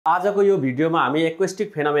आजको यो भिडियोमा हामी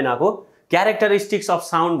एक्वेस्टिक फेनोमेनाको क्यारेक्टरिस्टिक्स अफ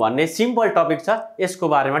साउन्ड भन्ने सिम्पल टपिक छ, यसको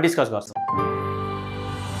बारेमा डिस्कस गर्छौं।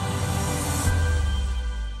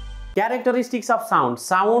 क्यारेक्टरिस्टिक्स अफ साउन्ड,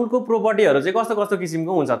 साउन्डको प्रोपर्टीहरु चाहिँ कस्तो कस्तो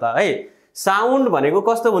किसिमको हुन्छ त है। साउन्ड भनेको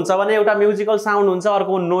कस्तो हुन्छ भने एउटा म्युजिकल साउन्ड हुन्छ,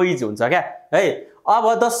 अर्को नोइज हुन्छ क्या है।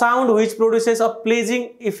 अब the sound which produces a प्लेजिङ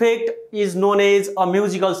effect is known as a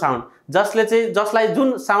musical sound, जसलाई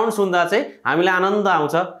जुन साउन्ड सुन्दा चाहिँ हामीलाई आनन्द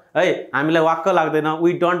आउँछ है, हामीलाई वाक्क लाग्दैन,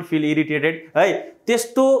 वी डोन्ट फिल इरिटेटेड है,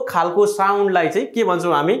 त्यस्तो खालको साउन्डलाई चाहिँ के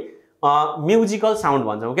भन्छौं हामी, म्युजिकल साउन्ड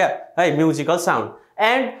भन्छौं क्या है, musical sound.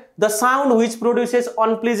 And the sound which produces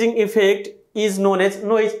अनप्लिजिङ effect is known as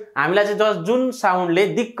noise, हामीलाई चाहिँ जुन साउन्डले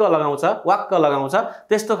दिक्क लगाउँछ, वाक्क लगाउँछ,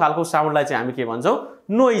 त्यस्तो खालको साउन्डलाई चाहिँ हामी के भन्छौं,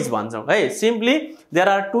 नोइज भन्छौं है। Simply there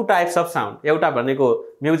are to types of sound, एउटा भनेको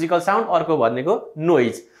म्युजिकल साउन्ड, अर्को भनेको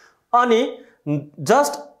नोइज। अनि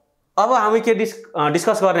जस्ट अब हामी के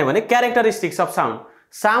डिस्कस गर्ने भने क्यारेक्टरिस्टिक्स अफ साउन्ड,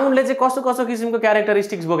 साउन्डले चाहिँ कस्तो कस्तो किसिमको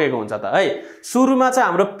क्यारेक्टरिस्टिक्स बोकेको हुन्छ त है। सुरुमा चाहिँ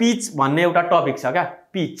हाम्रो पिच भन्ने एउटा टपिक छ क्या,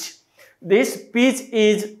 pitch. This pitch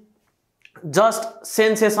is just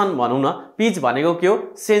sensation भनौं न, पिच भनेको के हो,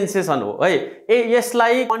 सेन्सेसन हो है।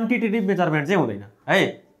 यसलाई क्वान्टिटेटिभ मेजरमेन्ट चाहिँ हुँदैन है,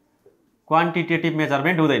 क्वान्टिटेटिभ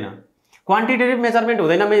मेजरमेन्ट हुँदैन। क्वान्टिटेटिभ मेजरमेन्ट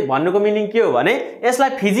हुँदैन भन्नुको मिनिङ के हो भने यसलाई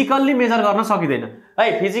फिजिकल्ली मेजर गर्न सकिँदैन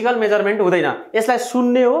है, फिजिकल मेजरमेन्ट हुँदैन। यसलाई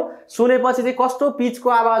सुन्ने हो, सुनेपछि चाहिँ कस्तो पिचको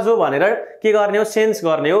आवाज हो भनेर के गर्ने हो, सेन्स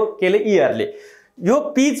गर्ने हो केले, इयरले। यो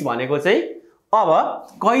पिच भनेको चाहिँ अब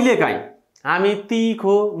कहिलेकाहीँ हामी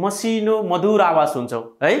तीखो मसिनो मधुर आवाज सुन्छौं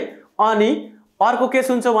है, अनि अर्को के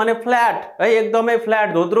सुन्छौं भने फ्ल्याट है, एकदमै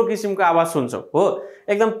फ्ल्याट धोद्रो किसिमको आवाज सुन्छौं हो,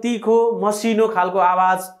 एकदम तीखो मसिनो खालको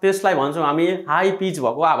आवाज, त्यसलाई भन्छौं हामी हाई पिच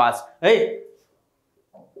भएको आवाज है,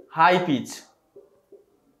 हाई पिच।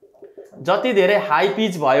 जति धेरै हाई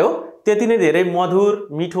पिच भयो त्यति नै धेरै मधुर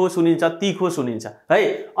मिठो सुनिन्छ, तीखो सुनिन्छ है।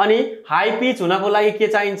 अनि हाई पिच हुनको लागि के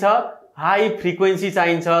चाहिन्छ, हाई फ्रिक्वेन्सी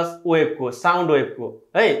चाहिन्छ वेभको, साउन्ड वेभको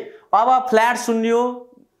है। अब फ्ल्याट सुन्यो,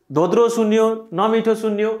 धोद्रो सुन्यो, नमिठो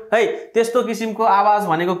सुन्यो है, त्यस्तो किसिमको आवाज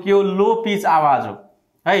भनेको के हो, लो पिच आवाज हो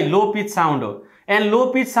है, लो पिच साउन्ड हो। एन्ड लो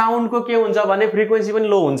पिच साउन्डको के हुन्छ भने फ्रिक्वेन्सी पनि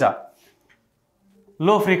लो हुन्छ,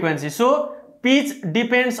 low frequency. So pitch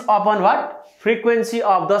depends upon what, frequency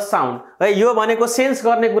of the sound है। यो भनेको सेन्स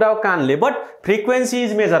गर्ने कुरा हो कानले, बट फ्रिक्वेन्सी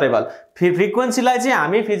इज मेजरेबल। फ्रिक्वेन्सीलाई चाहिँ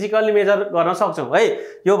हामी फिजिकल्ली मेजर गर्न सक्छौं है,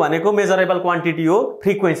 यो भनेको मेजरेबल क्वान्टिटी हो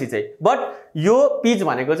फ्रिक्वेन्सी चाहिँ, बट यो पिच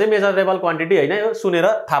भनेको चाहिँ मेजरेबल क्वान्टिटी हैन, यो सुनेर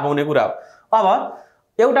थाहा पाउने कुरा हो। अब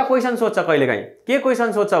एउटा क्वेशन सोध्छ कहिलेकाहीँ, के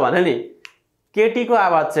क्वेशन सोध्छ भने नि, केटीको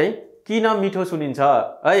आवाज चाहिँ किन मिठो सुनिन्छ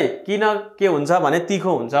है, किन के हुन्छ भने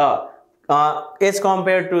तीखो हुन्छ as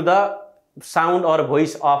compare to the sound और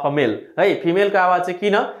भोइस अफ अ मेल है, फिमेलको आवाज चाहिँ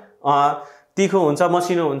किन तीखो हुन्छ,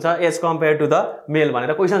 मसिनो हुन्छ एज कम्पेयर टु द मेल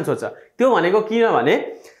भनेर क्वेशन सोध्छ। त्यो भनेको किन भने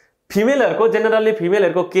फिमेलहरुको, जेनरली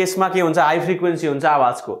फिमेलहरुको केसमा के हुन्छ, हाई फ्रिक्वेन्सी हुन्छ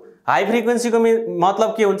आवाजको। हाई फ्रिक्वेन्सीको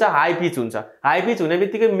मतलब के हुन्छ, हाई पिच हुन्छ, हाई पिच हुने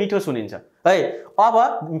बित्तिकै मिठो सुनिन्छ है।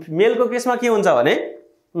 अब मेलको केसमा के हुन्छ भने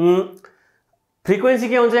फ्रिक्वेन्सी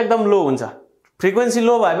के हुन्छ, एकदम लो हुन्छ। फ्रिक्वेन्सी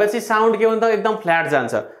लो भएपछि साउन्ड के हुन्छ, एकदम फ्ल्याट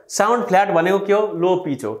जान्छ। साउन्ड फ्ल्याट भनेको के हो, लो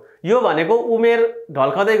पिच हो। यो भनेको उमेर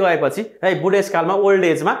ढल्कदै गएपछि है, बुढेसकालमा, ओल्ड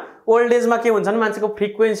एजमा के हुन्छ भने मान्छेको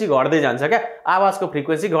फ्रिक्वेन्सी घट्दै जान्छ क्या, आवाजको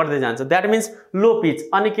फ्रिक्वेन्सी घट्दै जान्छ, द्याट मिन्स लो पिच।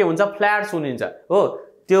 अनि के हुन्छ, फ्ल्याट सुनिन्छ हो,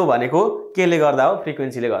 त्यो भनेको केले गर्दा हो,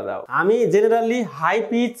 फ्रिक्वेन्सीले गर्दा हो। हामी जेनरली हाई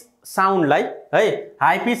पिच साउन्डलाई है,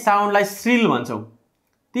 हाई पिच साउन्डलाई श्रिल भन्छौं,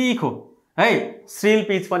 तीखो है, श्रिल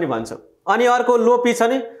पिच पनि भन्छौं। अनि अर्को लो पिच छ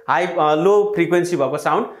नि, हाई लो फ्रिक्वेन्सी भएको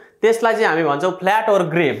साउन्ड, त्यसलाई चाहिँ हामी भन्छौं फ्ल्याट और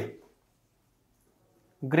ग्रेभ,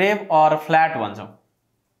 ग्रेभ और फ्ल्याट भन्छौं।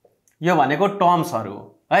 यो भनेको टर्म्सहरु हो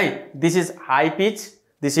है, this is high pitch,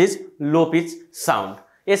 this is low pitch sound.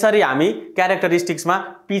 यसरी हामी क्यारेक्टरिस्टिक्समा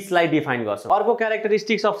पिचलाई डिफाइन गर्छौं। अर्को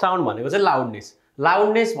क्यारेक्टरिस्टिक्स अफ साउन्ड भनेको चाहिँ लाउडनेस।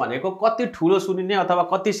 लाउडनेस भनेको कति ठूलो सुनिने अथवा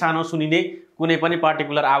कति सानो सुनिने कुनै पनि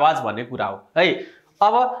पार्टिकुलर आवाज भन्ने कुरा हो है।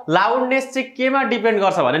 अब लाउडनेस चाहिँ केमा डिपेन्ड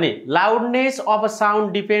गर्छ भने नि, loudness of a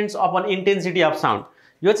sound depends upon intensity of sound.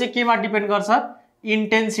 यो चाहिँ केमा डिपेन्ड गर्छ,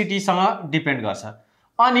 इन्टेन्सिटीसँग डिपेन्ड गर्छ।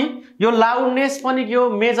 अनि यो लाउडनेस पनि यो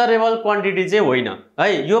मेजरेबल क्वान्टिटी चाहिँ होइन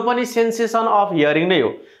है, यो पनि सेन्सेसन अफ हियरिङ नै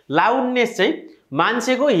हो। लाउडनेस चाहिँ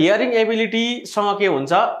मान्छेको हियरिङ एबिलिटीसँग के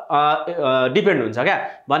हुन्छ, डिपेन्ड हुन्छ क्या।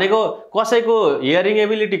 भनेको कसैको हियरिङ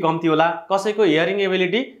एबिलिटी कम्ती होला, कसैको हियरिङ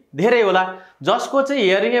एबिलिटी धेरै होला। जसको चाहिँ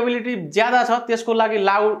हियरिङ एबिलिटी ज्यादा छ त्यसको लागि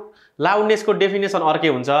लाउडनेसको डेफिनेसन अर्कै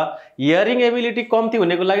हुन्छ, हियरिङ एबिलिटी कम्ती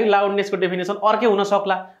हुनेको लागि लाउडनेसको डेफिनेसन अर्कै हुन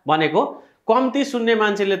सक्ला। भनेको कम्ती सुन्ने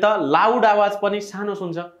मान्छेले त लाउड आवाज पनि सानो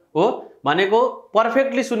सुन्छ हो, भनेको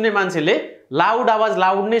पर्फेक्टली सुन्ने मान्छेले लाउड आवाज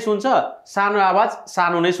लाउड नै सुन्छ, सानो आवाज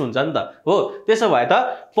सानो नै सुन्छ नि त हो। त्यसो भए त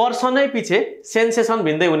पर्सनै पछि सेन्सेसन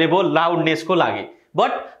भिन्दै हुने भयो लाउडनेसको लागि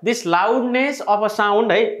but this loudness of a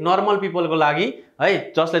sound है नर्मल पिपलको लागि है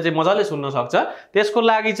जसले चाहिँ मजाले सुन्न सक्छ त्यसको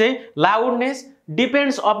लागि चाहिँ लाउडनेस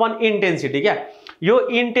डिपेन्ड्स अपन इन्टेन्सिटी क्या यो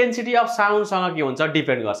इन्टेन्सिटी अफ साउन्डसँग के हुन्छ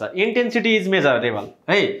डिपेन्ड गर्छ इन्टेन्सिटी इज मेजरेबल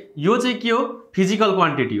है यो चाहिँ के हो फिजिकल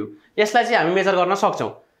क्वान्टिटी हो यसलाई चाहिँ हामी मेजर गर्न सक्छौँ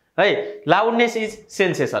है लाउडनेस इज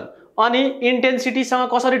सेन्सेसन अनि इन्टेन्सिटीसँग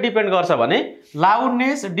कसरी डिपेन्ड गर्छ भने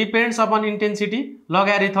loudness depends upon intensity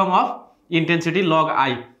लगारिथम of intensity log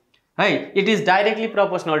I है it is directly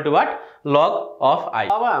proportional to what log of I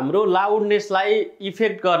अब हाम्रो लाउडनेसलाई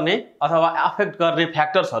इफेक्ट गर्ने अथवा अफेक्ट गर्ने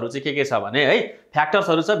फ्याक्टर्सहरू चाहिँ के छ भने है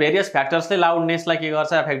फ्याक्टर्सहरू छ भेरियस फ्याक्टर्सले लाउडनेसलाई के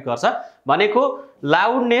गर्छ अफेक्ट गर्छ भनेको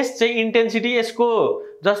लाउडनेस चाहिँ इन्टेन्सिटी यसको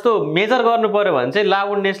जस्तो मेजर गर्नु पर्यो भने चाहिँ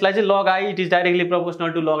लाउडनेसलाई चाहिँ लग I it is directly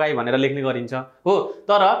proportional to log I भनेर लेख्ने गरिन्छ हो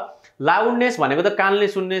तर लाउडनेस भनेको त कानले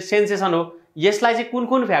सुन्ने सेन्सेसन हो यसलाई चाहिँ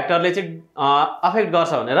कुन फ्याक्टरले चाहिँ अफेक्ट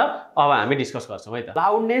गर्छ भनेर अब हामी डिस्कस गर्छौँ है त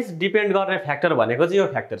लाउडनेस डिपेन्ड गर्ने फ्याक्टर भनेको चाहिँ यो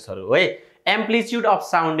फ्याक्टर्सहरू है एम्प्लिट्युड अफ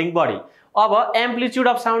साउन्डिङ बडी अब एम्प्लिट्युड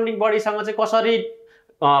अफ साउन्डिङ बडीसँग चाहिँ कसरी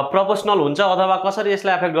प्रोपोर्सनल हुन्छ अथवा कसरी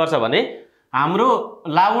यसलाई अफेक्ट गर्छ भने हाम्रो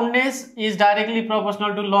loudness is directly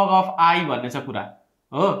proportional to log of I भन्ने छ कुरा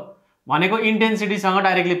हो भनेको इन्टेन्सिटीसँग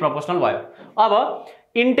डाइरेक्टली प्रोपोर्सनल भयो अब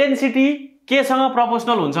इन्टेन्सिटी केसँग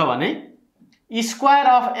प्रोपोर्सनल हुन्छ भने स्क्वायर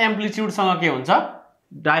अफ एम्प्लिट्युडसँग के हुन्छ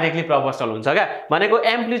डाइरेक्टली प्रोपोर्सनल हुन्छ क्या भनेको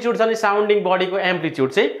एम्प्लिट्युड छ नि साउन्डिङ बडीको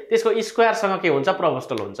एम्प्लिट्युड चाहिँ त्यसको स्क्वायरसँग के हुन्छ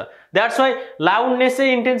प्रोपोर्सनल हुन्छ द्याट्स वाइ लाउडनेस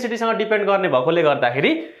चाहिँ इन्टेन्सिटीसँग डिपेन्ड गर्ने भएकोले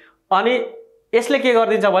गर्दाखेरि अनि यसले के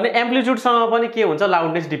गरिदिन्छ भने एम्प्लिट्युडसँग पनि के हुन्छ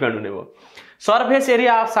लाउडनेस डिपेन्ड हुने भयो surface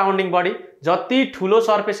area of sounding body जति ठुलो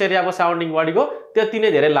सर्फेस एरियाको साउन्डिङ बडीको त्यति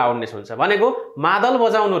नै धेरै लाउडनेस हुन्छ भनेको मादल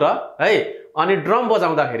बजाउनु र है अनि ड्रम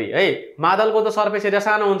बजाउँदाखेरि है मादलको त सर्फेस एरिया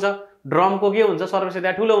सानो हुन्छ ड्रमको के हुन्छ सर्फेस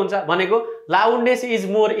एरिया ठुलो हुन्छ भनेको loudness is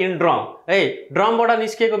more in drum है ड्रमबाट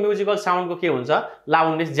निस्केको म्युजिकल साउन्डको के हुन्छ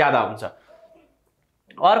लाउडनेस ज्यादा हुन्छ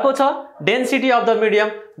अर्को छ डेन्सिटी अफ द मिडियम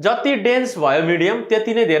जति डेन्स भयो मिडियम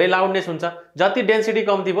त्यति नै धेरै लाउडनेस हुन्छ जति डेन्सिटी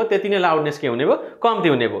कम्ती भयो त्यति नै लाउडनेस के हुने भयो कम्ती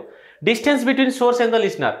हुने भयो distance between source and the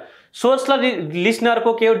listener source र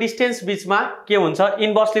लिसनरको के हो डिस्टेन्स बिचमा के हुन्छ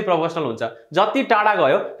इन्भर्सली प्रोपोर्सनल हुन्छ जति टाढा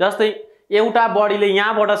गयो जस्तै एउटा बडीले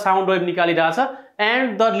यहाँबाट sound wave निकालिरहेछ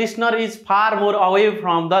and the listener is far more away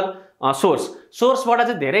from the सोर्सबाट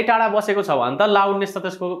चाहिँ धेरै टाढा बसेको छ भने त लाउडनेस त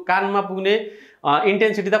त्यसको कानमा पुग्ने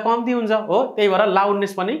इन्टेन्सिटी त कम्ती हुन्छ हो त्यही भएर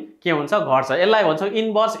लाउडनेस पनि के हुन्छ घट्छ यसलाई भन्छौँ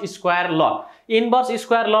इन्भर्स स्क्वायर ल इन्भर्स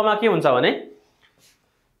स्क्वायर लमा के हुन्छ भने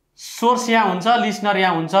सोर्स यहाँ हुन्छ लिसनर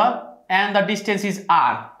यहाँ हुन्छ and the distance is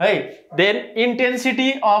are है then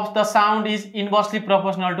intensity of the sound is inversely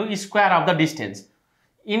proportional to square of the distance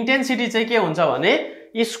intensity चाहिँ के हुन्छ भने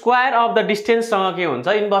स्क्वायर अफ द डिस्टेन्ससँग के हुन्छ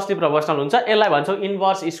इन्भर्सली प्रोपोर्सनल हुन्छ यसलाई भन्छौँ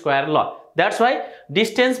इन्भर्स स्क्वायर ल that's why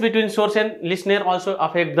distance between source and listener also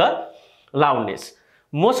affect the loudness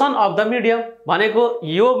motion of the medium भनेको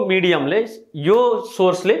यो मिडियमले यो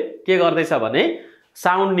सोर्सले के गर्दैछ भने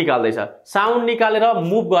साउन्ड निकाल्दैछ साउन्ड निकालेर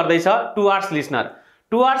मुभ गर्दैछ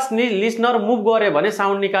टुवार्ड्स लिसनर मुभ गर्यो भने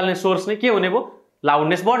साउन्ड निकाल्ने सोर्स नै के हुने भयो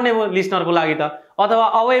लाउडनेस बढ्ने भयो लिसनरको लागि त अथवा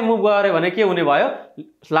अवे मुभ गर्यो भने के हुने भयो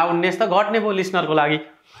लाउडनेस त घट्ने भयो लिसनरको लागि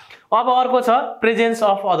अब अर्को छ presence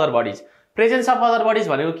of other bodies presence of other bodies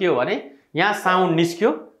भनेको के हो भने यहाँ साउन्ड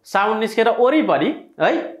निस्क्यो साउन्ड निस्केर वरिपरि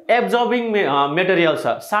है एब्जर्बिङ मेटेरियल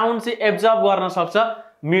छ साउन्ड चाहिँ एब्जर्ब गर्न सक्छ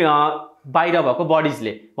बाहिर भएको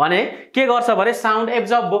बडिजले भने के गर्छ भने साउन्ड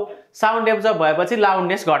एब्जर्ब भयो साउन्ड एब्जर्ब भएपछि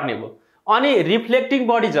लाउडनेस घट्ने भयो अनि रिफ्लेक्टिङ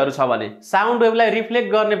बडिजहरू छ भने साउन्ड वेभलाई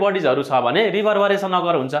रिफ्लेक्ट गर्ने बडिजहरू छ भने रिभरबरेसन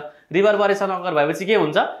अगर हुन्छ रिभरबरेसन अगर भएपछि के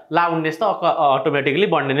हुन्छ लाउडनेस त अटोमेटिकली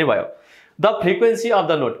बढ्ने नै भयो the frequency of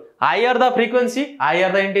the note higher the frequency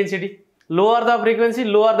higher the intensity lower the frequency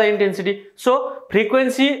lower the intensity so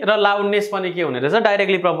frequency र लाउडनेस पनि के हुने रहेछ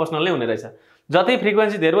डाइरेक्टली प्रोपोर्सनल नै हुने रहेछ जति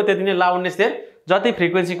फ्रिक्वेन्सी धेरै भयो त्यति नै लाउडनेस धेरै जति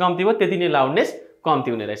फ्रिक्वेन्सी कम्ती भयो त्यति नै लाउडनेस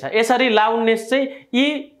कम्ती हुने रहेछ यसरी लाउडनेस चाहिँ यी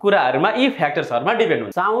कुराहरुमा यी फ्याक्टर्सहरुमा डिपेन्ड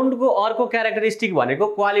हुन्छ साउन्डको अर्को क्यारेक्टरिस्टिक भनेको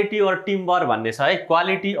क्वालिटी अर टिम्बर भन्ने छ है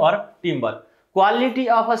quality or timber quality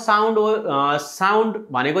of a sound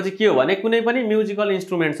भनेको चाहिँ के हो भने कुनै पनि म्युजिकल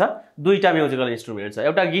इन्स्ट्रुमेन्ट छ दुईटा म्युजिकल इन्स्ट्रुमेन्ट छ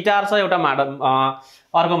एउटा गिटार छ एउटा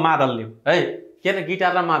अर्को मादल लिउँ है के अरे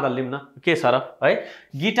गिटार र मादल लिउँ न के छ र है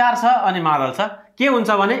गिटार छ अनि मादल छ के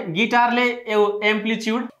हुन्छ भने गिटारले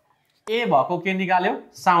एम्प्लिट्युड ए भएको के निकाल्यो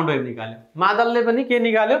साउन्ड वेभ निकाल्यो मादलले पनि के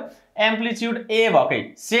निकाल्यो एम्प्लिट्युड ए भएकै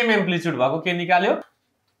सेम एम्प्लिट्युड भएको के निकाल्यो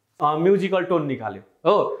म्युजिकल टोन निकाल्यो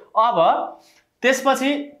हो अब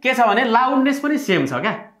त्यसपछि के छ भने लाउडनेस पनि सेम छ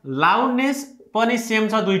क्या लाउडनेस पनि सेम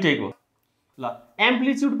छ दुईटैको ल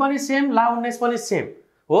एम्प्लिट्युड पनि सेम लाउडनेस पनि सेम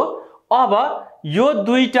हो अब यो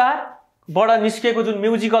दुईटाबाट निस्केको जुन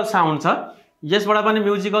म्युजिकल साउन्ड छ यसबाट पनि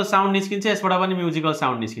म्युजिकल साउन्ड निस्किन्छ यसबाट पनि म्युजिकल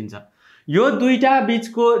साउन्ड निस्किन्छ यो दुईटा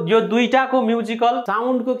बीचको यो दुईटाको म्युजिकल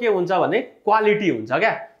साउन्डको के हुन्छ भने क्वालिटी हुन्छ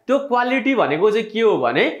क्या। त्यो क्वालिटी भनेको चाहिँ के हो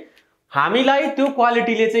भने हामीलाई त्यो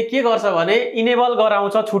क्वालिटीले चाहिँ के गर्छ भने इनेबल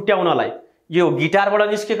गराउँछ छुट्याउनलाई। यो गिटारबाट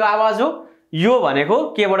निस्केको आवाज हो, यो भनेको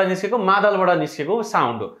केबाट निस्केको मादलबाट निस्केको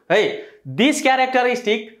साउन्ड हो है। This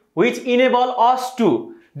characteristic which enable us to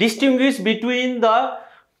distinguish between the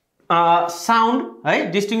sound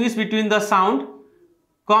है, distinguish between the sound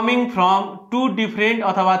coming from 2 different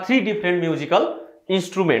अथवा 3 डिफरेन्ट म्युजिकल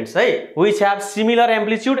इन्स्ट्रुमेन्ट्स है which have similar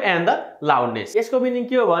amplitude and the loudness. यसको मिनिङ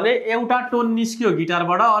के हो भने एउटा टोन निस्क्यो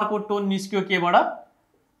गिटारबाट, अर्को टोन निस्क्यो केबाट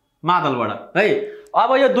मादलबाट है।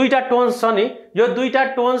 अब यो दुईटा टोन्स छ नि, यो दुईटा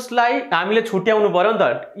टोन्सलाई हामीले छुट्याउनु पर्यो नि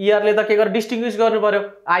त। इयरले त के गरेर डिस्टिङ्ग्विस गर्नु पर्यो।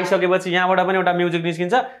 आइसकेपछि यहाँबाट पनि एउटा म्युजिक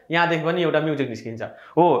निस्किन्छ, यहाँदेखि पनि एउटा म्युजिक निस्किन्छ।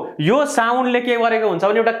 हो, यो साउन्डले के गरेको हुन्छ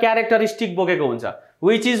भने एउटा क्यारेक्टरिस्टिक बोकेको हुन्छ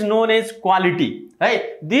which is known as quality है।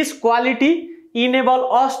 This quality enable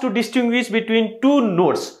us to distinguish between 2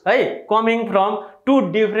 notes है coming from 2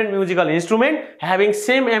 different musical instrument having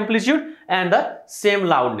same amplitude and the same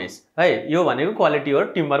loudness है। यो भनेको क्वालिटी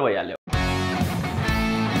और टिम्बर भइहाल्यो।